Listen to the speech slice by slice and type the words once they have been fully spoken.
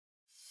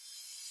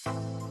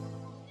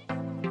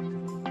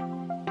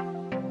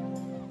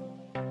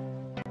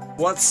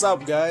What's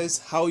up, guys?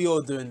 How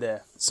y'all doing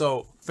there?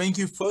 So thank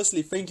you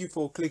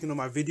for clicking on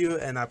my video,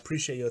 and I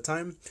appreciate your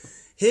time.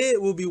 Here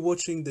we'll be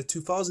watching the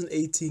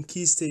 2018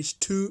 Key Stage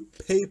 2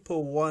 Paper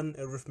 1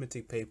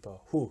 Arithmetic paper.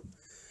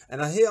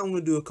 And here I'm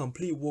going to do a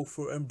complete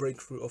walkthrough and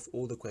breakthrough of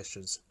all the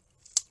questions.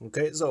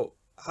 Okay, so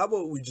how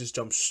about we just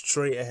jump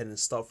straight ahead and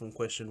start from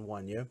question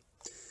 1, yeah?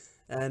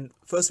 And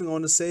first thing I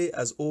want to say,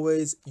 as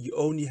always, you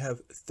only have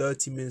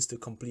 30 minutes to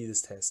complete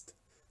this test.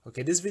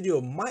 Okay, this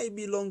video might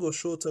be longer or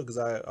shorter because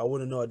I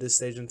want to know at this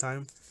stage in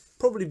time.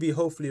 Probably be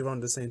hopefully around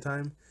the same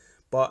time.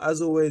 But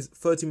as always,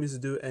 30 minutes to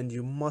do, and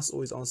you must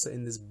always answer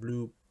in this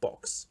blue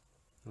box.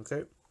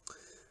 Okay?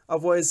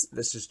 Otherwise,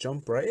 let's just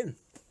jump right in.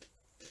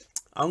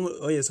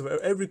 So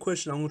for every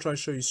question, I'm going to try and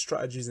show you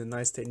strategies and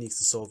nice techniques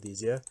to solve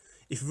these, yeah?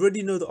 If you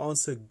already know the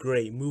answer,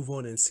 great. Move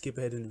on and skip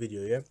ahead in the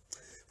video, yeah?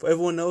 For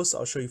everyone else,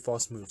 I'll show you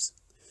fast moves.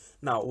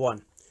 Now,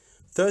 1.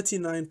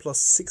 39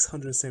 plus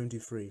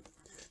 673.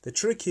 The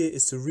trick here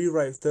is to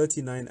rewrite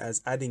 39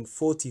 as adding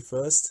 40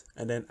 first,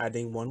 and then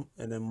adding 1,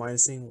 and then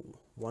minusing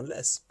 1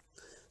 less.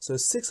 So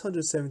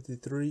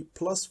 673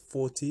 plus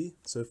 40,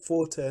 so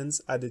 4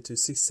 tens added to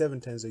 7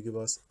 tens will give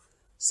us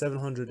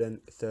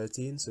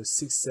 713. So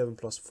 67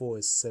 plus 4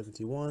 is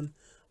 71.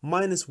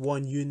 Minus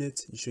 1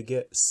 unit, you should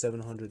get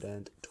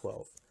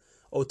 712.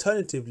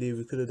 Alternatively,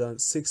 we could have done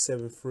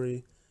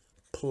 673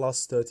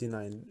 plus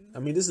 39. I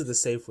mean, this is the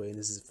safe way and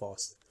this is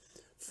fast.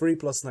 3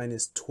 plus 9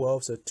 is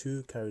 12, so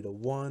 2, carry the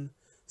 1.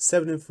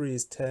 7 and 3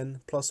 is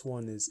 10, plus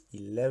 1 is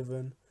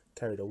 11,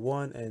 carry the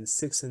 1, and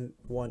 6 and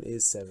 1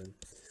 is 7.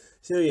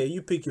 So yeah,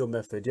 you pick your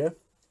method, yeah?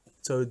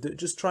 So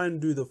just try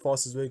and do the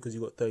fastest way because you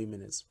got 30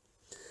 minutes.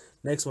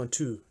 Next one,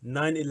 2.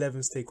 9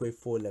 11s take away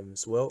 4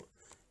 11s. Well,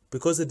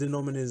 because the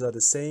denominators are the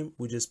same,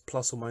 we just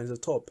plus or minus the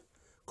top.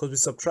 Because we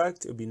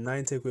subtract, it'll be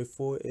 9 take away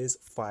 4 is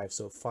 5,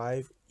 so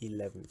 5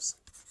 11s.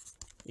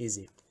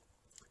 Easy.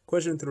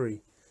 Question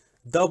 3.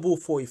 Double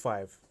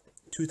 45.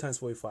 2 times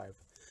 45.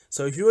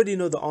 So if you already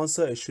know the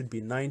answer, it should be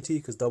 90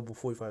 because double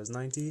 45 is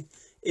 90.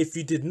 If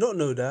you did not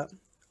know that,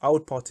 I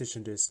would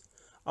partition this.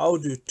 I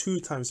would do 2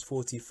 times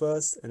 40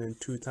 first and then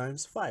 2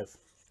 times 5.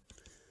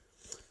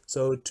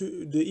 So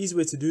the easy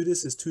way to do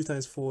this is 2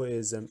 times 4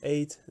 is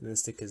 8, and then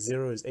stick a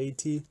 0 is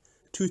 80.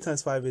 2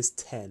 times 5 is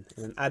 10,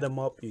 and then add them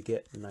up, you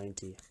get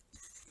 90.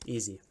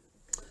 Easy.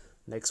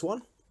 Next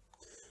one.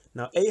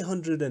 Now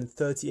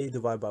 838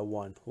 divided by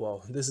 1.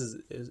 Well, this is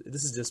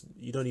just,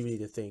 you don't even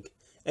need to think.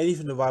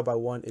 Anything divided by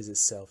 1 is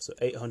itself, so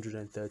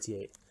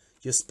 838.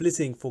 You're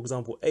splitting, for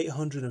example,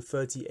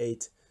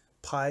 838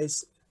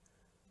 pies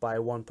by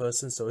one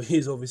person, so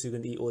he's obviously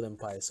going to eat all them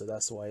pies, so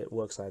that's why it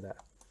works like that.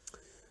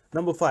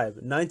 Number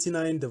 5,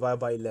 99 divided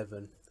by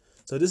 11.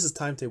 So this is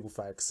timetable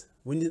facts.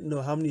 We need to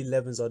know how many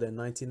 11s are there in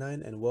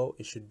 99, and well,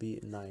 it should be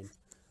 9.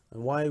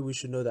 And why we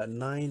should know that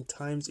 9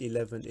 times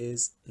 11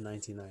 is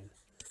 99.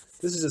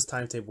 This is just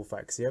timetable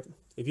facts, yep.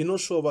 If you're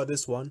not sure about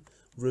this one,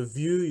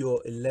 review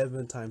your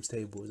 11 times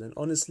tables. And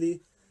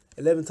honestly,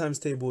 11 times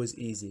table is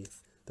easy.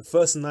 The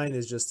first 9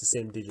 is just the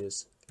same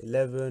digits.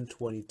 11,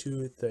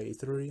 22,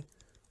 33,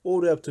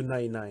 all the way up to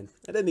 99.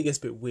 And then it gets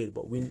a bit weird,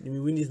 but we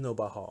need to know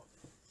by heart.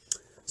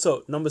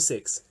 So, number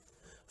 6.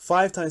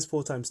 5 times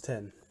 4 times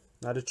 10.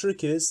 Now the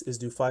trick is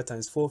do 5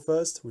 times 4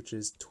 first, which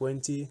is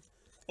 20.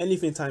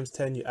 Anything times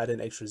 10, you add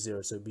an extra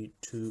 0, so it'll be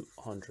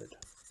 200.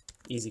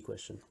 Easy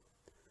question.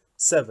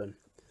 7.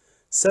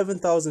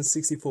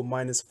 7064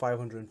 minus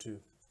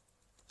 502.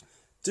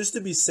 Just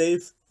to be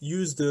safe,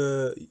 use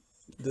the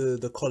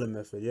column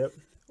method, yep.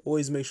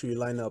 Always make sure you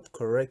line up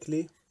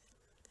correctly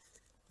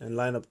and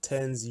line up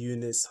tens,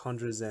 units,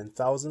 hundreds, and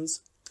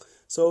thousands.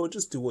 So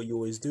just do what you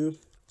always do.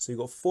 So you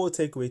got 4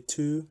 take away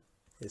 2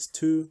 is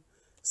 2,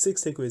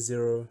 6 take away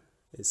 0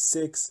 is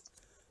 6.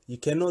 You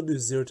cannot do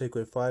 0 take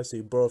away 5, so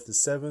you borrow off the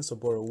 7, so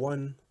borrow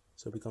 1,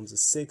 so it becomes a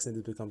 6, and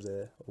it becomes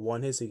a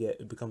 1 here, so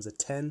it becomes a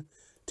 10.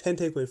 10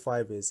 take away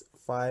 5 is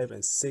 5,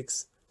 and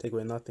 6 take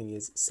away nothing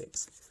is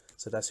 6.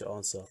 So that's your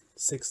answer,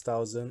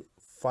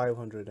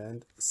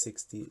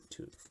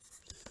 6,562.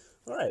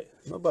 Alright,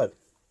 not bad.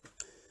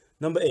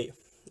 Number 8,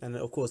 and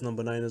of course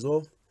number 9 as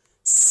well.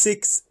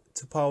 6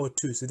 to power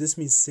 2, so this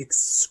means 6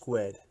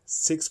 squared.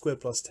 6 squared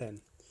plus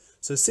 10.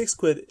 So 6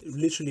 squared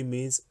literally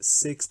means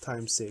 6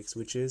 times 6,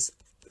 which is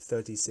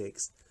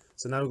 36.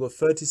 So now we've got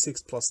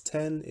 36 plus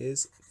 10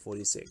 is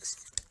 46.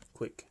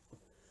 Quick.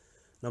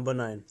 Number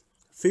 9.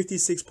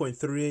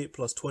 56.38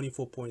 plus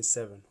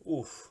 24.7.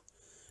 Oof.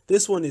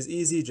 This one is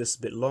easy, just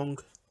a bit long.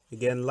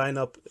 Again, line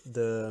up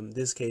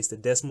this case the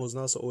decimals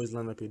now, so always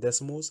line up your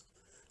decimals.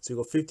 So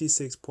you got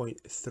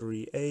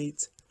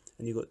 56.38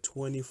 and you got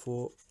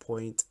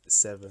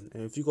 24.7.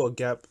 And if you got a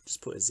gap,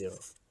 just put a 0.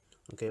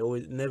 Okay,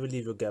 always never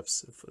leave your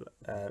gaps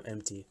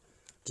empty.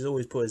 Just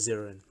always put a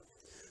 0 in.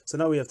 So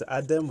now we have to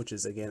add them, which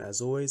is again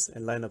as always,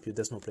 and line up your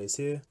decimal place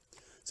here.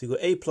 So you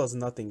got 8 plus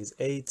nothing is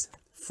 8.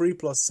 3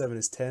 plus 7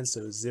 is 10,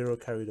 so 0,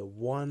 carry the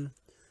 1.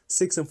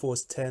 6 and 4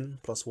 is 10,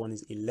 plus 1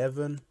 is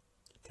 11,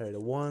 carry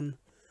the 1.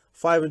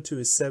 5 and 2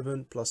 is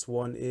 7, plus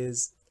 1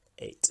 is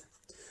 8.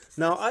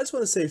 Now, I just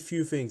want to say a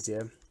few things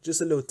here.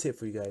 Just a little tip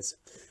for you guys.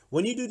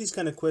 When you do these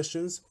kind of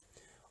questions,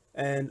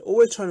 And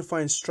always trying to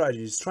find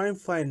strategies. Try and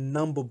find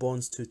number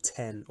bonds to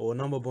 10 or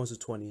number bonds to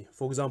 20.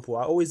 For example,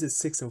 I always did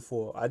 6 and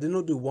 4. I did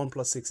not do 1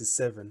 plus 6 is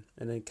 7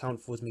 and then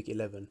count 4 to make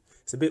 11.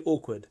 It's a bit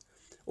awkward.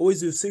 Always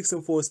do 6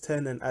 and 4 is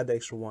 10 and add the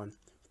extra 1.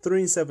 3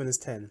 and 7 is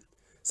 10.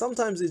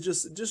 Sometimes it's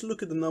just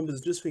look at the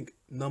numbers, just think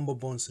number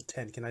bonds to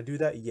 10. Can I do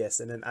that? Yes,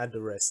 and then add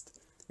the rest.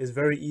 It's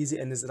very easy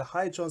and there's a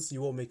high chance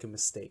you won't make a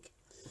mistake.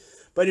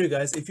 But anyway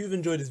guys, if you've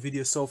enjoyed this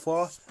video so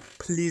far,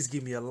 please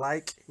give me a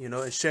like, you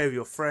know, and share with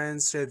your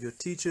friends, share with your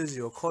teachers,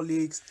 your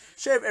colleagues,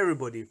 share with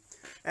everybody.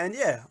 And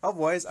yeah,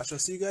 otherwise I shall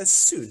see you guys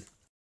soon.